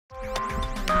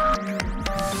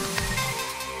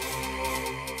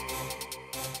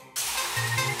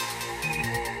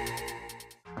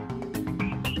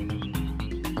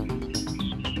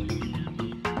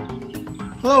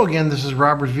Hello again, this is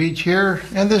Robert Veach here,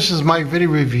 and this is my video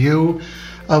review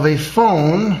of a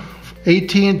phone,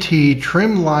 AT&T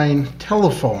Trimline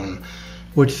telephone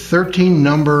with 13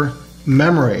 number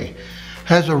memory.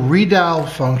 Has a redial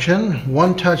function,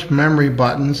 one-touch memory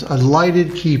buttons, a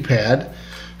lighted keypad,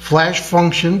 flash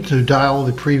function to dial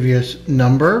the previous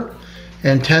number,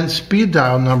 and 10 speed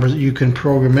dial numbers that you can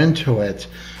program into it,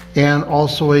 and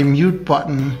also a mute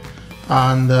button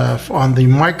on the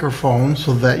microphone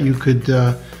so that you could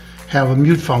have a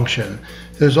mute function.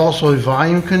 There's also a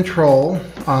volume control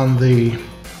on the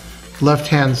left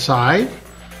hand side.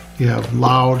 You have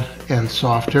loud and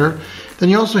softer. Then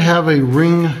you also have a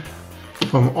ring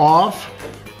from off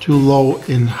to low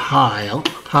and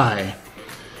high.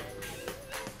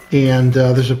 And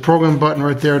there's a program button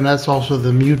right there, and that's also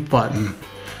the mute button.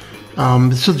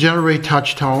 This will generate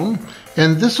touch tone,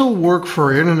 and this will work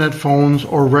for internet phones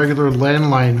or regular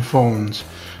landline phones.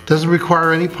 Doesn't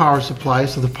require any power supply,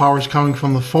 so the power is coming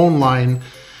from the phone line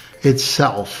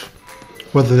itself,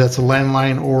 whether that's a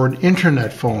landline or an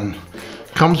internet phone.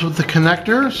 Comes with the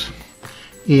connectors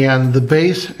and the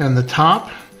base and the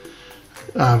top.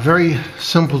 Very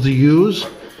simple to use.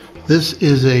 This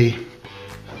is a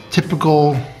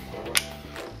typical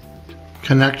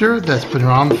connector that's been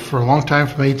around for a long time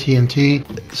from AT&T.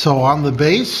 So on the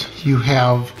base you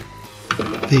have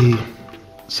the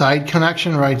side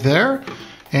connection right there,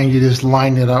 and you just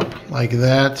line it up like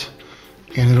that,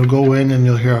 and it'll go in and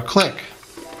you'll hear a click,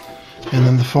 and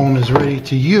then the phone is ready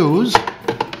to use.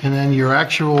 And then your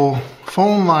actual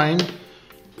phone line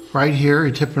right here,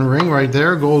 your tip and ring right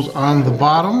there, goes on the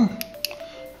bottom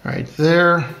right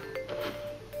there,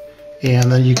 and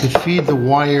then you could feed the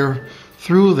wire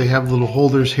through. They have little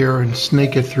holders here and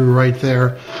snake it through right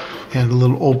there, and a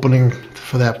little opening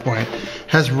for that point.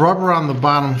 Has rubber on the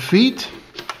bottom feet,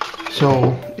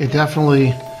 so it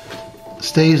definitely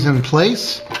stays in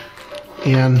place,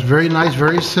 and very nice,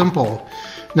 very simple.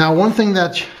 Now, one thing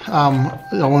that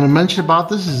I want to mention about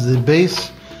this is the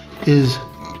base is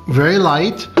very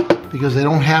light because they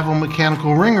don't have a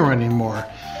mechanical ringer anymore.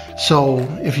 So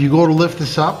if you go to lift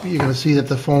this up, you're going to see that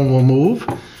the phone will move.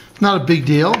 It's not a big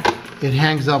deal. It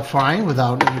hangs up fine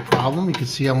without any problem. You can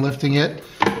see I'm lifting it.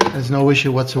 There's no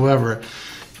issue whatsoever.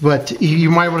 But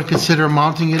you might want to consider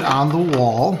mounting it on the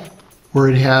wall where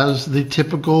it has the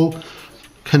typical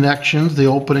connections, the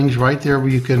openings right there where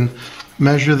you can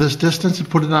measure this distance and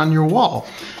put it on your wall.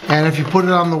 And if you put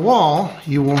it on the wall,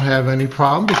 you won't have any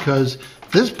problem because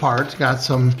this part's got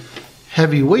some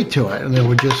heavy weight to it, and it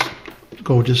would just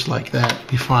go just like that,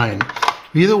 be fine.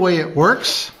 Either way, it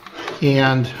works.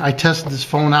 And I tested this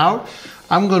phone out.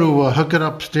 I'm going to hook it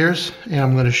upstairs, and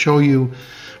I'm going to show you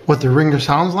what the ringer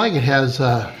sounds like. It has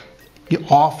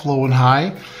off, low, and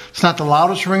high. It's not the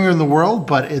loudest ringer in the world,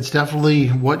 but it's definitely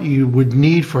what you would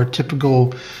need for a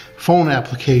typical phone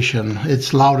application.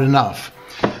 It's loud enough.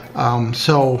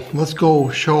 So let's go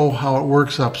show how it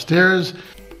works upstairs.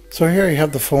 So here you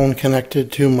have the phone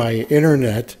connected to my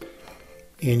internet,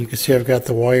 and you can see I've got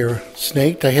the wire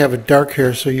snaked. I have it dark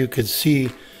here so you could see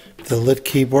the lit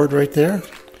keyboard right there.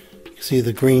 You can see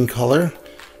the green color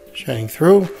shining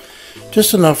through,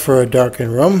 just enough for a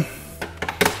darkened room.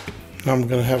 Now I'm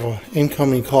going to have an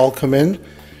incoming call come in,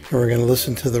 and we're going to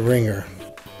listen to the ringer.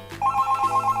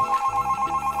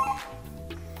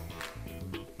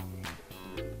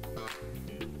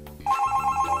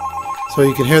 So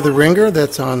you can hear the ringer,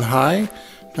 that's on high,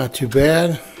 not too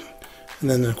bad. And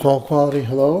then the call quality,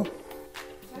 hello?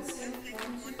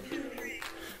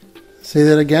 Say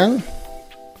that again.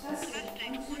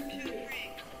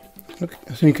 Okay,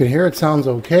 so you can hear it sounds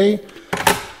okay.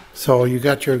 So you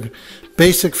got your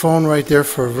basic phone right there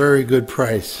for a very good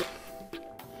price.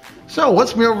 So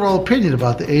what's my overall opinion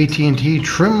about the AT&T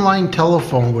Trimline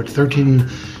telephone with 13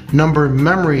 number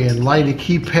memory and lighted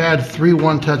keypad, 3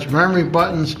 one-touch memory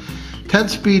buttons, 10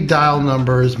 speed dial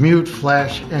numbers, mute,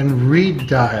 flash, and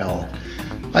redial?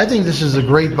 I think this is a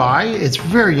great buy. It's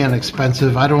very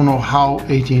inexpensive. I don't know how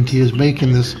AT&T is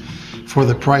making this for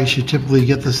the price. You typically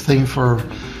get this thing for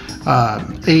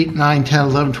 $8, $9, $10,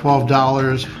 $11,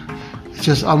 $12. It's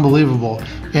just unbelievable.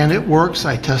 And it works.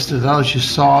 I tested it out. As you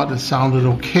saw it, it sounded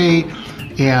okay.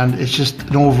 And it's just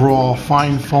an overall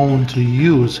fine phone to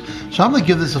use. So I'm going to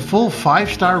give this a full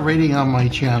 5-star rating on my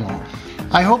channel.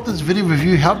 I hope this video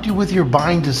review helped you with your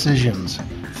buying decisions.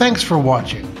 Thanks for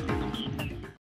watching.